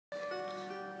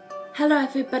Hello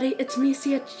everybody, it's me,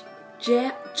 Sia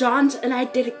Johns, and I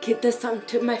dedicate this song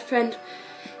to my friend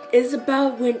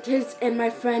Isabelle Winters and my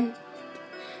friend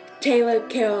Taylor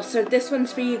Carroll. So this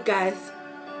one's for you guys.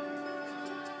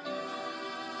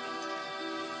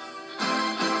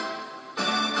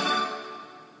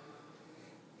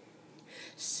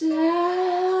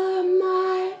 Share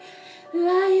my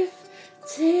life,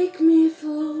 take me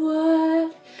for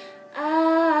what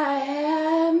I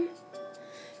am,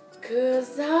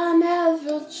 'cause I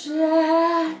never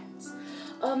tried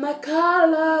all my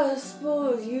colors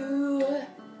for you.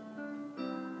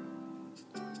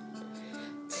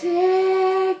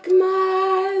 Take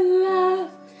my love,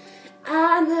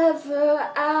 I never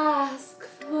ask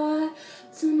for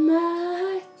too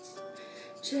much,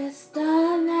 just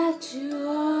all that you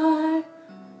are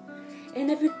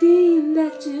and everything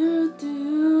that you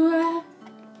do.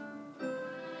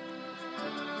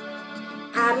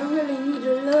 I don't really need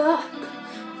to look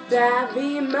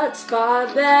very much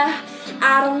farther.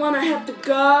 I don't wanna have to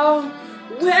go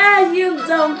where you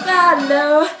don't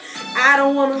follow. I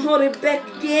don't wanna hold it back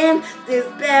again. This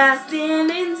passing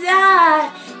and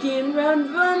I can't run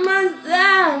from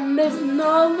myself. There's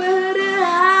nowhere to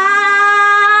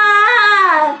hide.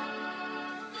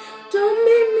 Don't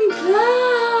make me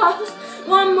close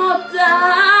one more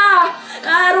time.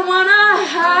 I don't wanna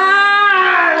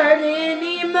hurt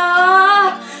anymore.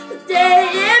 Stay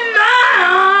in my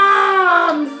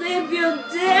arms if you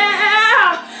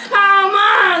dare. I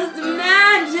must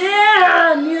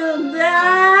imagine you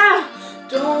there.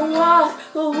 Don't walk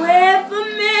away from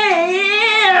me.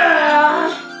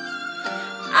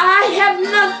 I have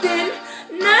nothing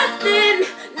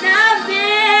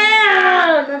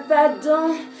if I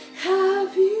don't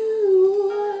have you.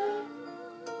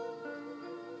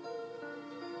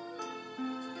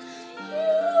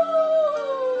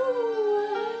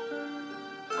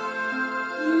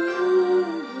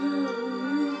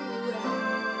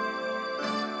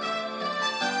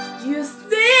 You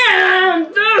stand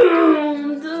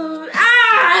through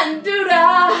the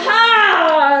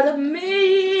heart of me.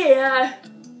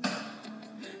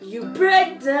 You break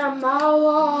down my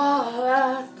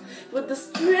walls with the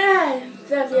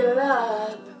strength of your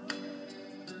love.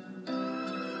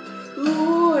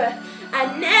 Ooh, I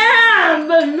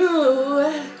never knew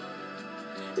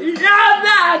love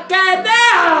like I've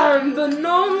ever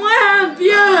known with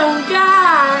you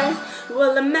guys.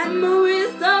 Well, the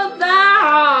memories of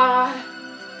that,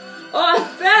 or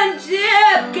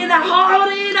friendship, can I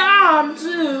hold it on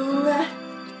to?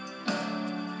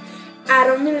 I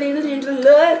don't really need to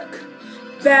look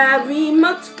very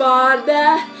much farther.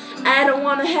 I don't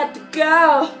wanna have to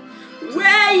go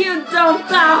where you don't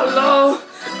follow.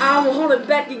 I won't hold it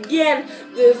back again.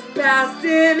 This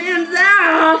passing and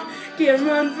down, can't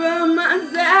run from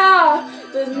myself.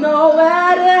 There's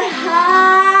nowhere to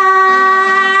hide.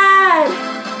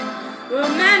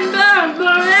 Remember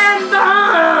forever.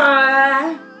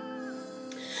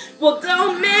 Well,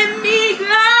 don't make me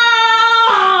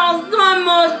close one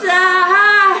more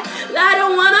time. I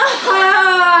don't wanna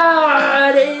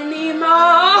hurt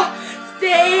anymore.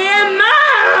 Stay in my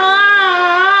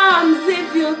arms if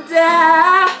you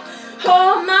dare.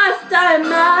 Hold my style,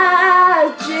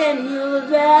 imagine you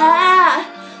there.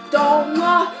 Don't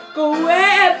walk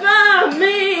away from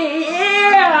me.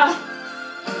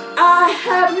 I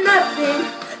have nothing.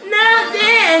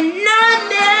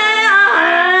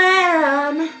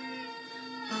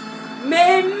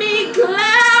 Make me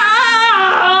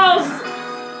close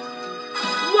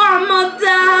one more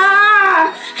time.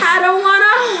 I don't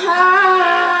wanna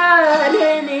hurt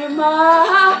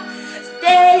anymore.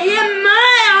 Stay in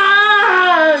my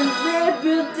arms if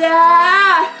you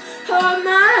dare. Hold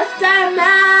my time,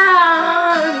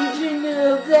 imagine you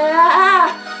there.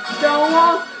 Don't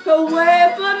walk away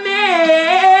from me.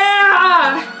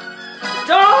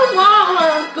 Don't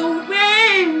walk away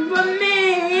from me.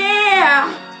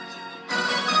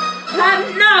 I'm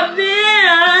nothing.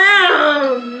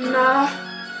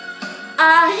 I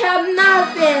have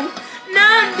nothing.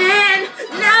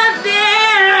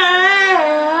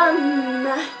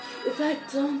 If I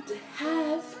don't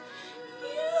have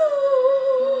you.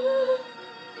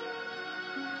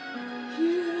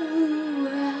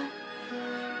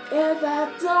 If I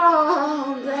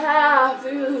don't have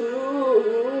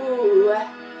you,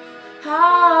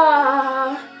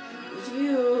 how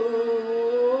you?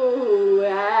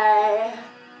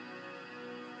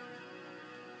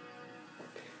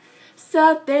 So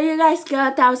there you guys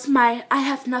go. That was my I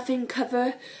Have Nothing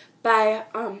cover by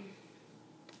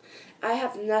I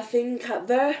Have Nothing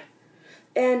cover,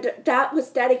 and that was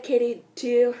dedicated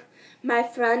to my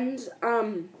friends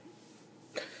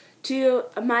to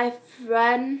my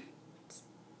friend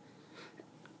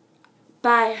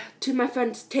by to my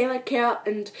friends Taylor Carroll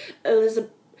and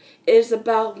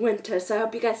Isabelle Winter. So I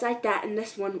hope you guys like that, and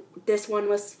this one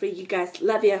was for you guys.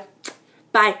 Love you.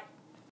 Bye.